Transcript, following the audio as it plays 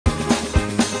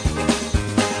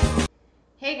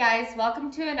Hey guys,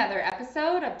 welcome to another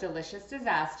episode of Delicious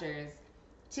Disasters.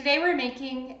 Today we're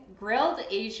making grilled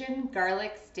Asian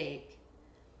garlic steak.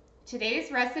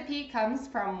 Today's recipe comes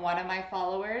from one of my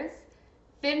followers,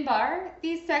 Finbar,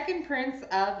 the second prince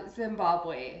of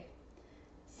Zimbabwe.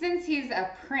 Since he's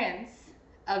a prince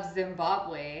of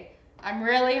Zimbabwe, I'm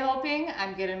really hoping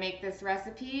I'm gonna make this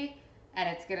recipe and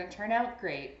it's gonna turn out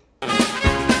great.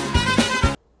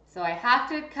 So I have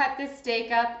to cut this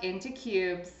steak up into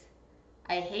cubes.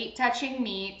 I hate touching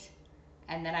meat,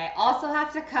 and then I also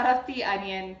have to cut up the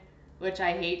onion, which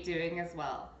I hate doing as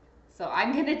well. So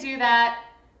I'm gonna do that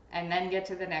and then get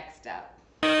to the next step.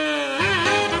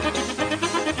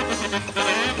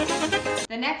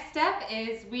 The next step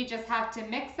is we just have to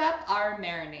mix up our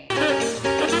marinade.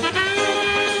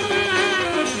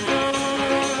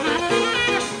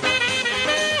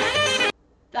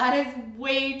 That is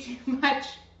way too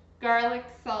much garlic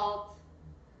salt.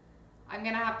 I'm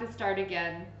gonna have to start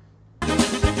again.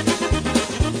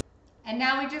 And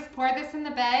now we just pour this in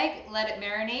the bag, let it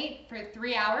marinate for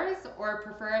 3 hours or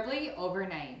preferably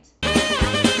overnight.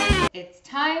 It's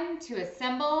time to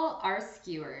assemble our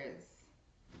skewers.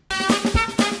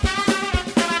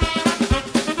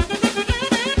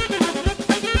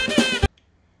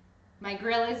 My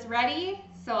grill is ready,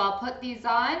 so I'll put these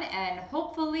on and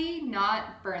hopefully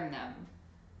not burn them.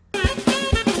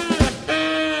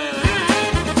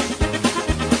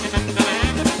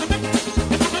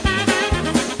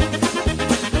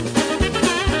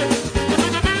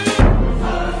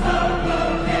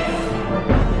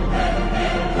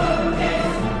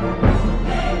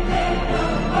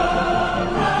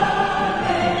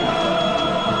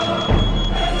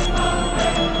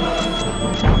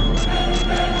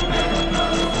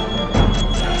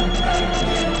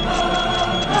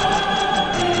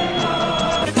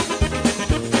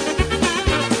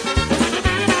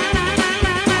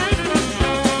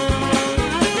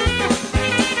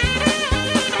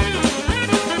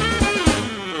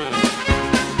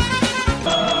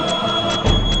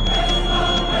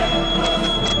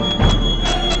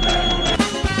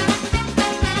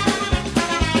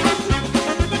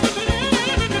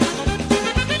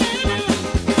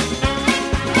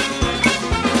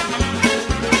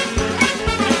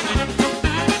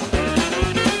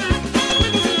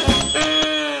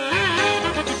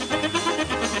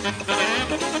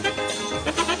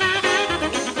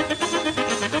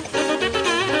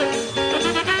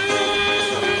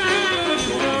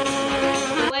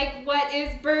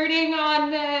 Burning on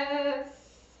this.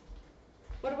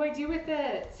 What do I do with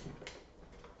it?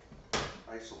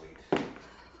 Isolate.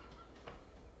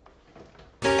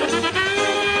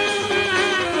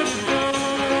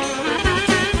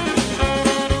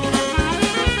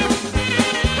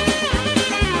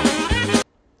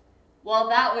 Well,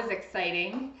 that was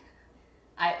exciting.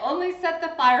 I only set the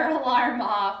fire alarm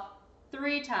off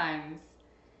 3 times.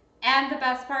 And the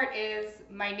best part is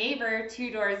my neighbor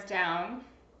 2 doors down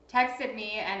texted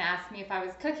me and asked me if I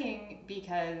was cooking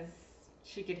because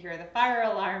she could hear the fire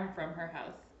alarm from her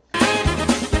house.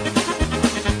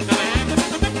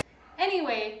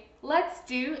 Anyway, let's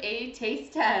do a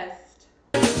taste test.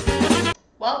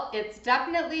 Well, it's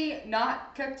definitely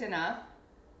not cooked enough.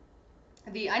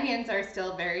 The onions are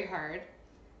still very hard.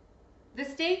 The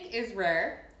steak is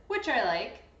rare, which I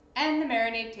like, and the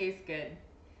marinade tastes good.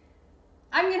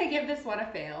 I'm gonna give this one a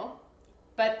fail.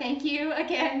 But thank you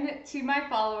again to my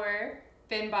follower,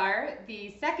 Finbar,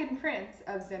 the second prince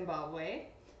of Zimbabwe,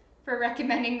 for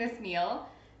recommending this meal.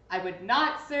 I would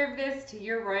not serve this to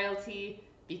your royalty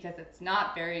because it's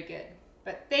not very good.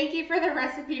 But thank you for the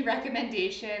recipe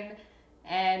recommendation,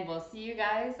 and we'll see you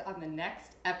guys on the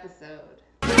next episode.